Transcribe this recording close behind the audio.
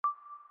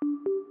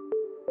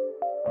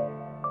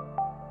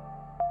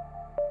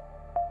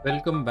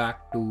Welcome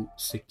back to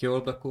Secure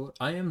the Core.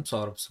 I am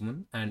Saurabh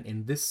Suman, and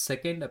in this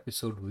second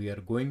episode, we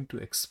are going to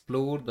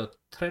explore the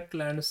threat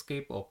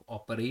landscape of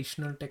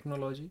operational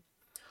technology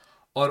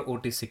or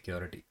OT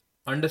security.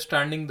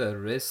 Understanding the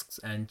risks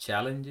and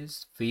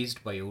challenges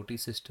faced by OT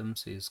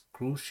systems is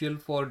crucial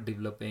for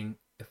developing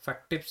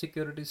effective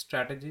security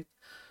strategies.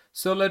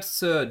 So,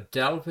 let's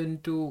delve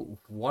into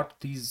what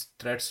these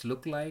threats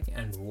look like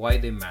and why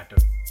they matter.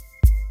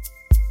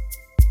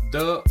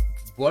 The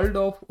world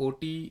of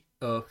OT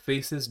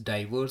faces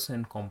diverse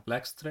and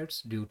complex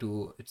threats due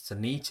to its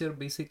nature,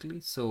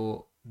 basically.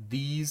 So,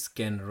 these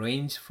can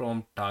range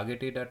from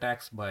targeted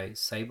attacks by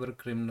cyber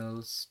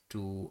criminals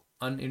to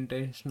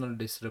unintentional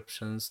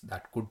disruptions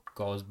that could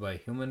caused by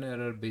human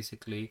error,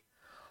 basically,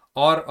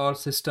 or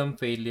system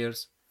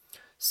failures.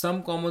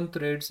 Some common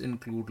threats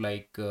include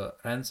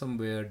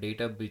ransomware,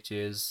 data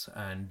breaches,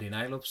 and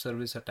denial of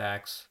service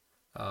attacks,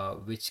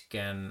 which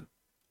can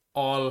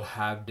all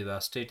have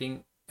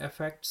devastating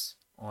effects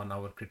on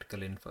our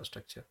critical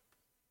infrastructure.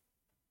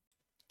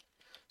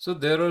 So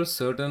there are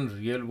certain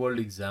real world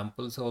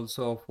examples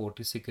also of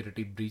OT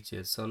security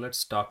breaches. So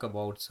let's talk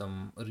about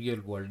some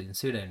real world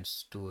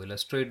incidents to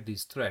illustrate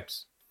these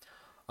threats.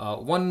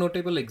 One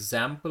notable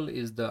example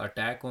is the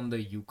attack on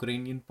the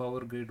Ukrainian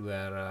power grid,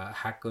 where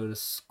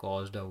hackers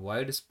caused a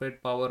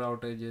widespread power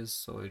outages.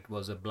 So it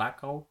was a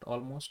blackout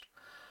almost.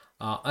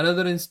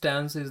 Another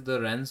instance is the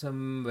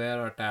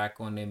ransomware attack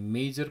on a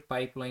major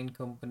pipeline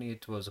company.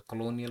 It was a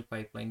colonial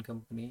pipeline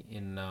company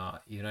in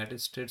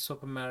United States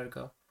of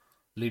America,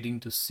 leading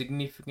to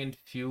significant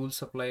fuel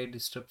supply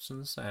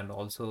disruptions and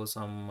also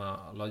some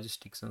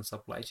logistics and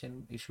supply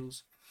chain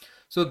issues.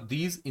 So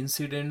these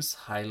incidents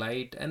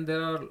highlight, and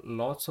there are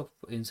lots of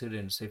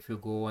incidents. If you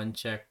go and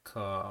check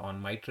on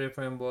MITRE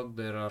framework,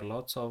 there are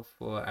lots of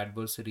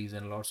adversaries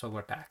and lots of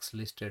attacks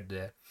listed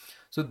there.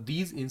 So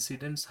these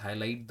incidents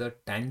highlight the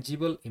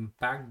tangible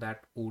impact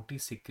that OT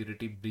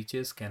security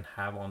breaches can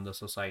have on the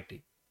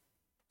society.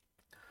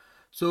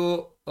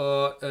 So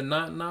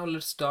now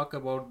let's talk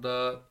about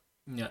the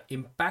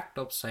impact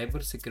of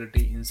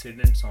cybersecurity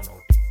incidents on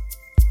OT.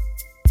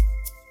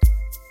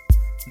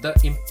 The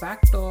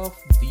impact of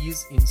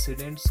these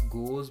incidents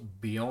goes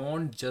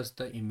beyond just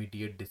the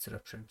immediate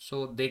disruption.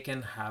 So they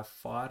can have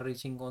far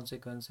reaching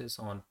consequences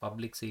on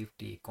public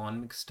safety,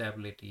 economic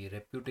stability,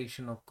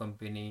 reputation of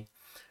company,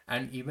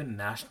 and even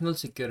national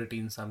security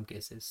in some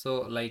cases.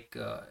 So like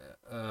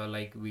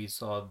we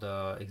saw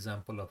the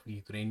example of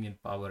Ukrainian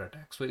power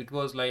attack. So it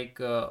was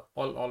like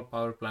all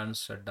power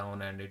plants shut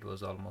down, and it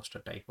was almost a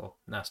type of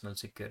national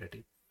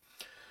security.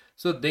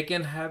 So they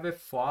can have a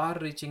far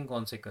reaching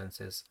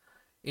consequences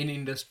in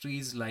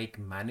industries like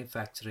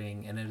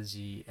manufacturing,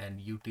 energy, and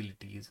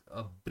utilities.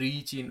 A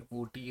breach in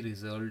OT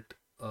result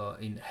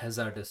in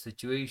hazardous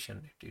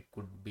situation. It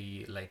could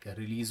be like a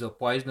release of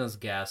poisonous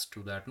gas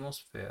to the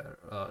atmosphere.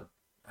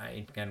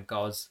 It can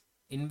cause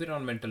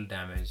environmental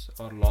damage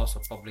or loss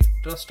of public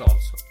trust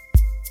also.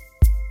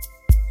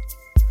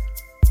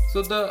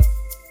 So the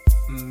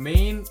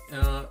main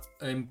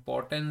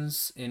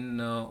importance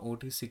in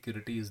OT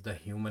security is the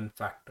human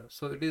factor.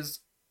 So it is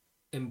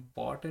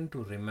important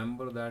to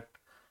remember that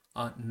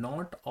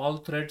not all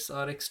threats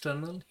are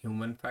external.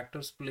 Human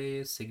factors play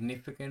a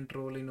significant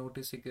role in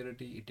OT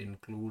security. It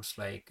includes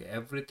like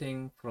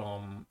everything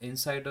from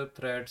insider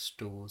threats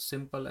to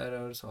simple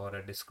errors or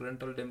a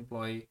disgruntled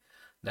employee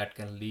that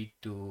can lead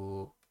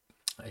to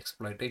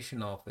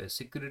exploitation of a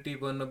security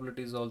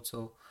vulnerabilities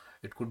also.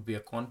 It could be a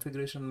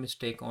configuration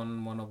mistake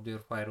on one of their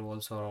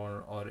firewalls,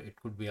 or it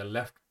could be a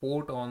left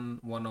port on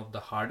one of the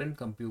hardened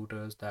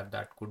computers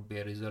that could be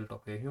a result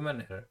of a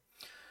human error.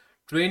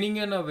 Training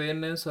and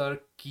awareness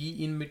are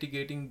key in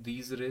mitigating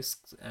these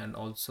risks, and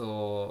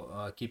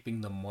also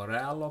keeping the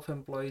morale of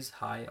employees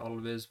high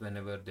always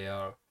whenever they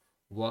are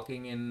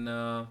working in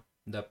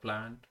the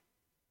plant.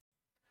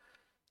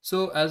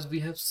 So, as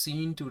we have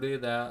seen today,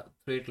 the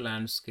threat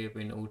landscape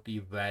in OT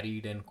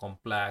varied and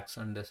complex.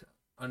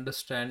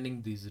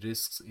 Understanding these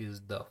risks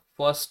is the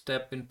first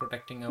step in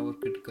protecting our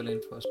critical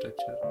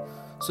infrastructure.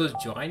 So,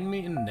 join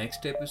me in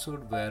next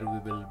episode where we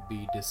will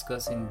be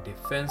discussing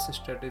defense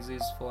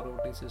strategies for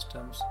OT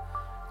systems.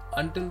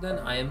 Until then,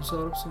 I am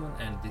Saurabh Suman,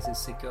 and this is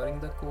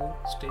Securing the Core.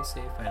 Stay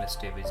safe and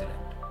stay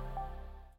vigilant.